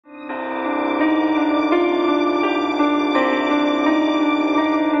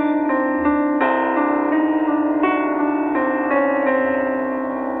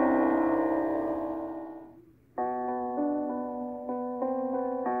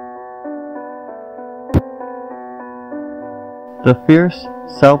The fierce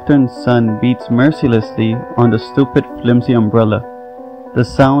southern sun beats mercilessly on the stupid flimsy umbrella. The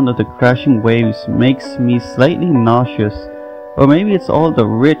sound of the crashing waves makes me slightly nauseous, or maybe it's all the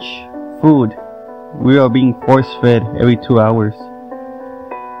rich food we are being force-fed every 2 hours.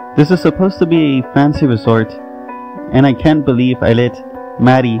 This is supposed to be a fancy resort, and I can't believe I let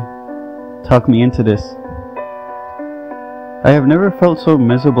Maddie talk me into this. I have never felt so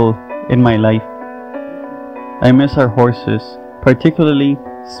miserable in my life. I miss our horses, particularly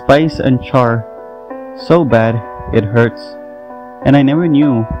Spice and Char, so bad it hurts, and I never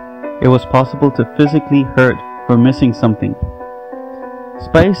knew it was possible to physically hurt for missing something.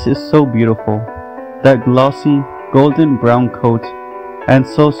 Spice is so beautiful, that glossy golden brown coat, and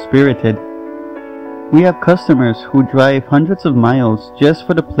so spirited. We have customers who drive hundreds of miles just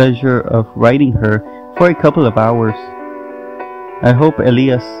for the pleasure of riding her for a couple of hours. I hope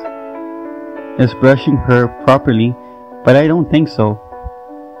Elias is brushing her properly, but I don't think so.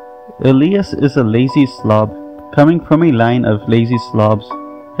 Elias is a lazy slob, coming from a line of lazy slobs,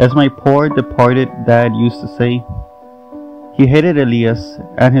 as my poor departed dad used to say. He hated Elias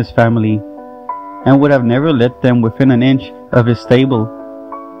and his family, and would have never let them within an inch of his stable,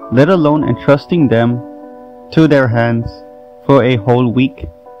 let alone entrusting them to their hands for a whole week,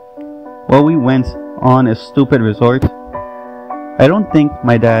 while we went on a stupid resort. I don't think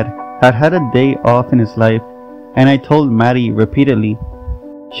my dad had a day off in his life, and I told Maddie repeatedly.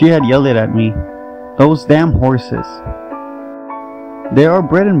 She had yelled at me, "Those damn horses." "They are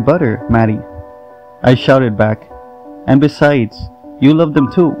bread and butter, Maddie," I shouted back, "and besides, you love them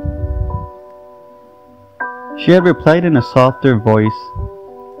too." She had replied in a softer voice,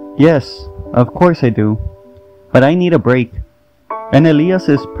 "Yes, of course I do, but I need a break, and Elias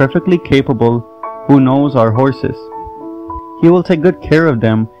is perfectly capable who knows our horses. He will take good care of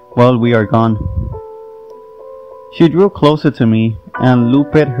them while we are gone." She drew closer to me and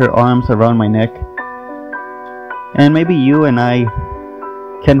looped her arms around my neck. "And maybe you and I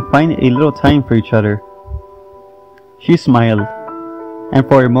can find a little time for each other." She smiled, and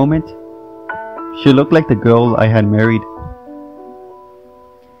for a moment, she looked like the girl I had married.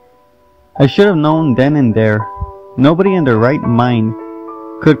 I should have known then and there, nobody in their right mind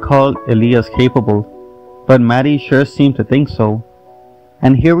could call Elias capable, but Maddie sure seemed to think so.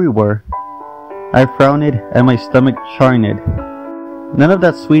 And here we were. I frowned and my stomach churned. None of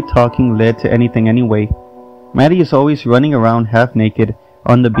that sweet talking led to anything anyway. Maddie is always running around half naked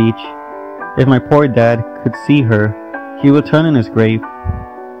on the beach. If my poor dad could see her, he would turn in his grave.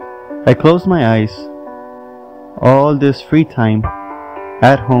 I closed my eyes. All this free time.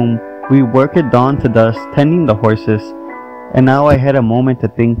 At home, we work at dawn to dusk tending the horses, and now I had a moment to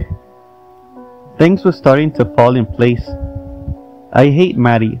think. Things were starting to fall in place. I hate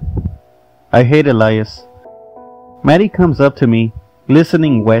Maddie. I hate Elias. Maddie comes up to me,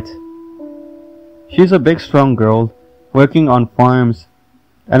 glistening wet. She's a big strong girl, working on farms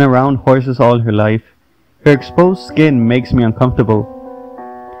and around horses all her life. Her exposed skin makes me uncomfortable.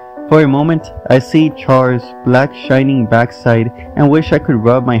 For a moment, I see Char's black shining backside and wish I could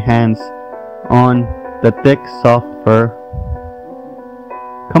rub my hands on the thick, soft fur.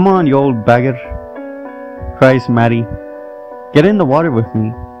 "Come on, you old bagger," cries Maddie. "Get in the water with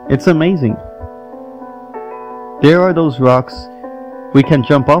me. It's amazing. There are those rocks. We can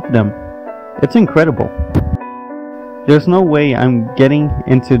jump off them. It's incredible." There's no way I'm getting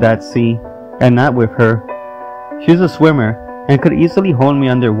into that sea, and not with her. She's a swimmer and could easily hold me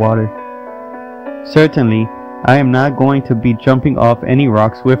underwater. Certainly, I am not going to be jumping off any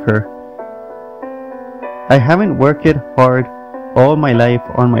rocks with her. I haven't worked hard all my life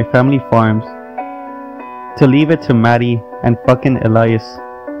on my family farms to leave it to Maddie and fucking Elias.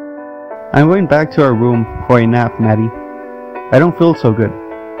 "I'm going back to our room for a nap, Maddie. I don't feel so good,"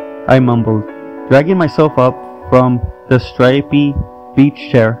 I mumbled, dragging myself up from the stripy beach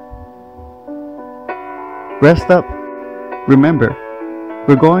chair. "Rest up. Remember,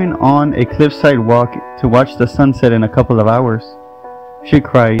 we're going on a cliffside walk to watch the sunset in a couple of hours," she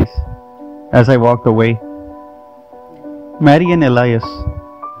cries as I walked away. "Maddie and Elias.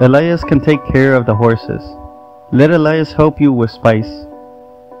 Elias can take care of the horses. Let Elias help you with Spice.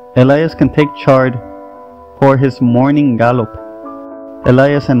 Elias can take charge for his morning gallop.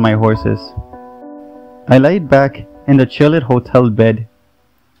 Elias and my horses." I laid back in the chilly hotel bed.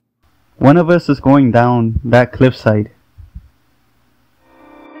 One of us is going down that cliffside.